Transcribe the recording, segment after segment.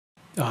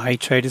Hi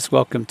traders,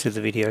 welcome to the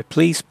video.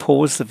 Please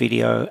pause the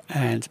video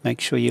and make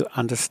sure you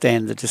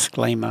understand the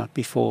disclaimer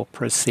before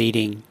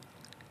proceeding.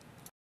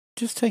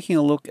 Just taking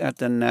a look at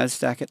the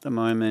NASDAQ at the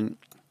moment.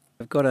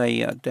 I've got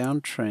a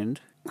downtrend.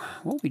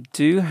 What we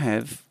do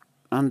have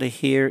under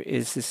here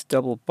is this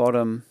double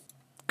bottom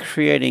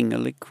creating a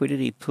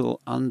liquidity pool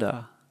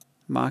under.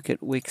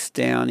 Market wicks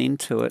down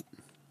into it,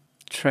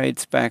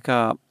 trades back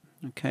up.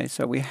 Okay,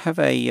 so we have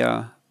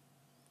a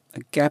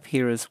gap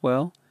here as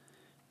well.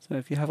 So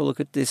if you have a look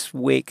at this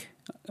wick,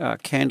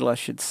 candle I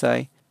should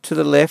say, to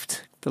the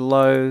left the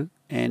low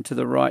and to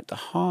the right the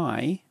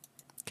high.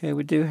 Okay,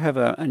 we do have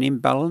an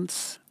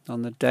imbalance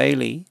on the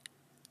daily.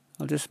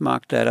 I'll just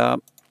mark that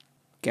up,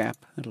 gap,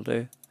 that'll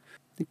do.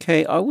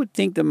 Okay, I would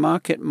think the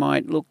market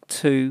might look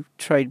to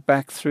trade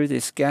back through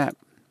this gap,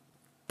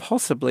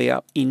 possibly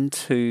up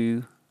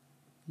into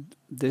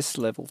this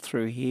level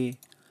through here.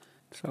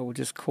 So we'll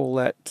just call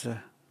that,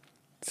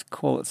 let's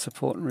call it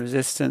support and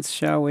resistance,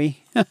 shall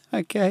we?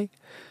 Okay.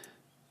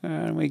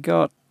 And we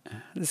got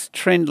this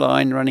trend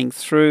line running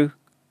through,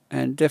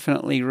 and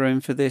definitely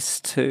room for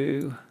this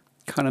to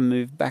kind of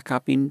move back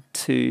up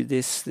into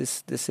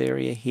this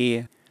area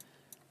here,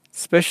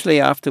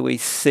 especially after we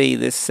see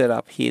this set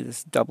up here,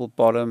 this double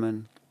bottom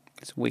and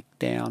this wick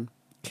down.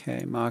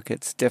 Okay,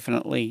 market's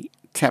definitely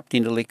tapped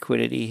into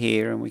liquidity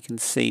here, and we can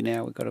see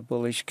now we've got a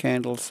bullish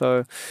candle.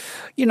 So,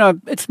 you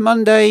know, it's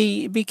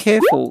Monday, be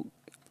careful.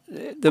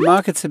 The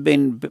markets have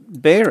been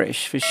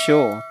bearish for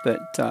sure,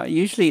 but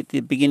usually at the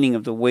beginning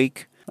of the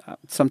week,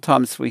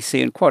 sometimes we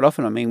see, and quite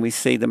often, I mean, we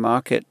see the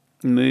market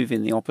move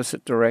in the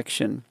opposite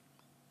direction,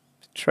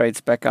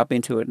 trades back up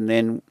into it, and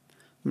then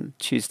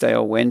Tuesday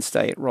or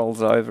Wednesday it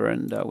rolls over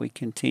and we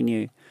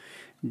continue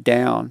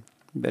down.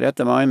 But at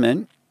the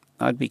moment,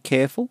 I'd be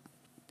careful.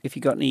 If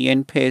you got any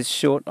yen pairs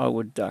short, I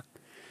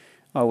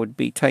would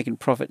be taking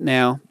profit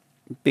now.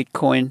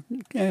 Bitcoin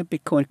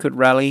could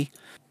rally.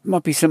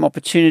 Might be some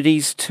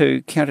opportunities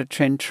to counter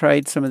trend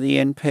trade some of the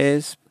yen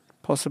pairs,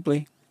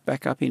 possibly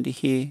back up into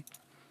here.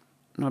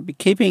 And I'll be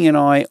keeping an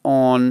eye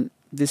on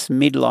this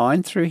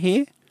midline through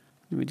here.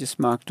 Let me just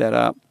mark that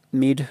up.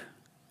 Mid,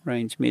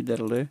 range mid,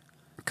 that'll do.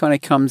 Kind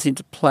of comes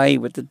into play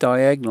with the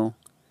diagonal.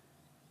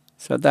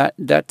 So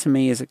that to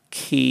me is a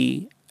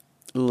key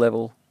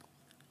level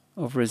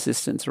of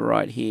resistance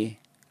right here.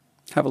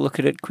 Have a look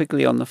at it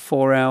quickly on the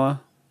 4 hour.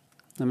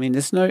 I mean,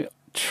 there's no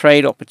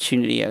trade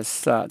opportunity as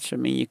such. I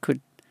mean, you could,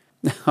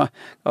 I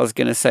was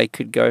going to say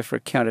could go for a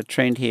counter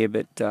trend here,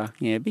 but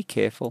yeah, be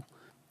careful.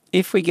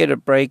 If we get a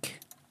break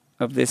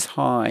of this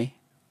high,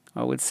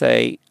 I would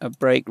say a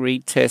break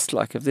retest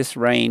like of this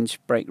range,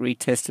 break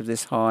retest of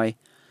this high,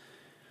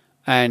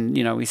 and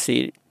you know, we see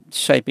it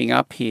shaping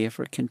up here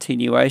for a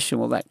continuation.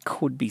 Well, that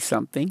could be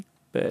something,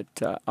 but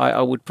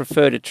I would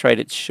prefer to trade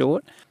it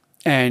short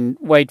and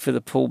wait for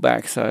the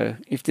pullback. So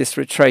if this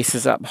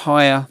retraces up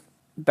higher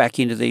back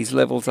into these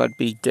levels, I'd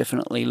be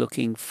definitely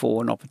looking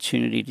for an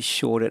opportunity to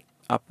short it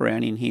up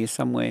around in here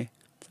somewhere.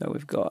 So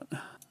we've got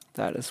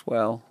that as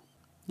well.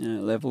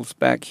 Levels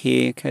back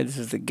here. Okay, this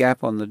is the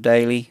gap on the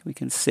daily, we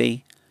can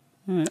see.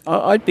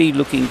 I'd be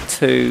looking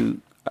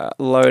to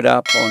load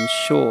up on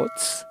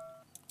shorts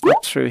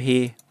up through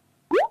here.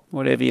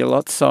 Whatever your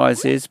lot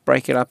size is,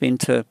 break it up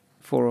into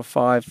 4 or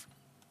 5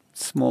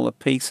 smaller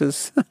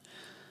pieces.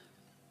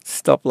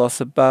 Stop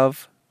loss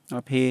above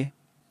up here.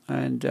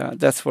 And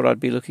that's what I'd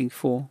be looking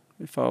for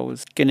if I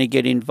was going to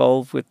get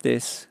involved with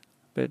this.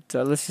 But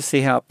let's just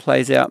see how it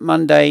plays out.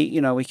 Monday,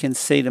 you know, we can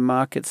see the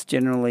markets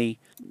generally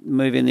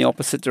move in the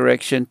opposite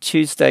direction.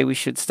 Tuesday, we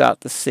should start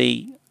to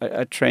see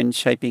a trend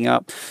shaping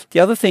up.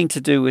 The other thing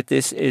to do with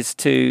this is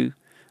to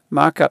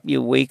mark up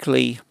your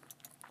weekly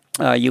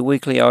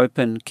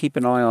open. Keep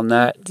an eye on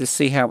that to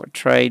see how it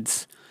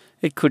trades.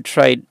 It could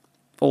trade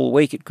all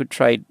week. It could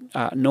trade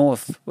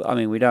north. I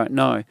mean, we don't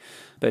know.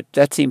 But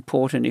that's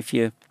important if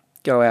you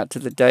go out to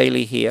the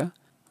daily here.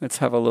 Let's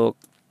have a look.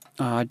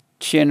 I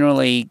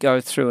generally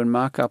go through and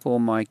mark up all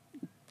my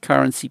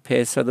currency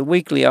pairs. So the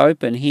weekly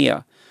open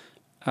here,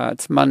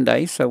 it's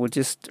Monday, so we'll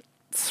just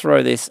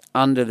throw this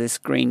under this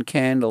green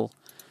candle,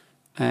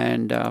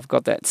 and I've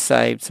got that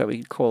saved, so we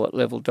can call it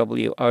level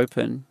W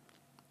open.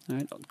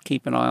 Right,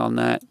 keep an eye on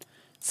that.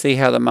 See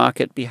how the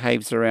market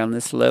behaves around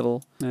this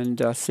level,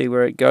 and see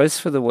where it goes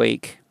for the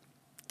week.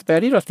 That's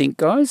about it, I think,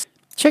 guys.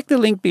 Check the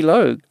link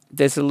below.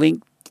 There's a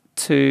link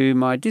to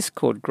my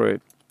Discord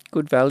group.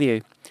 Good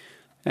value,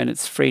 and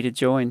it's free to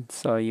join,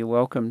 so you're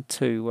welcome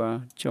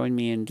to join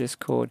me in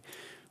Discord.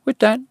 With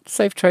that,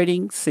 safe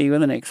trading. See you in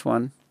the next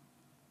one.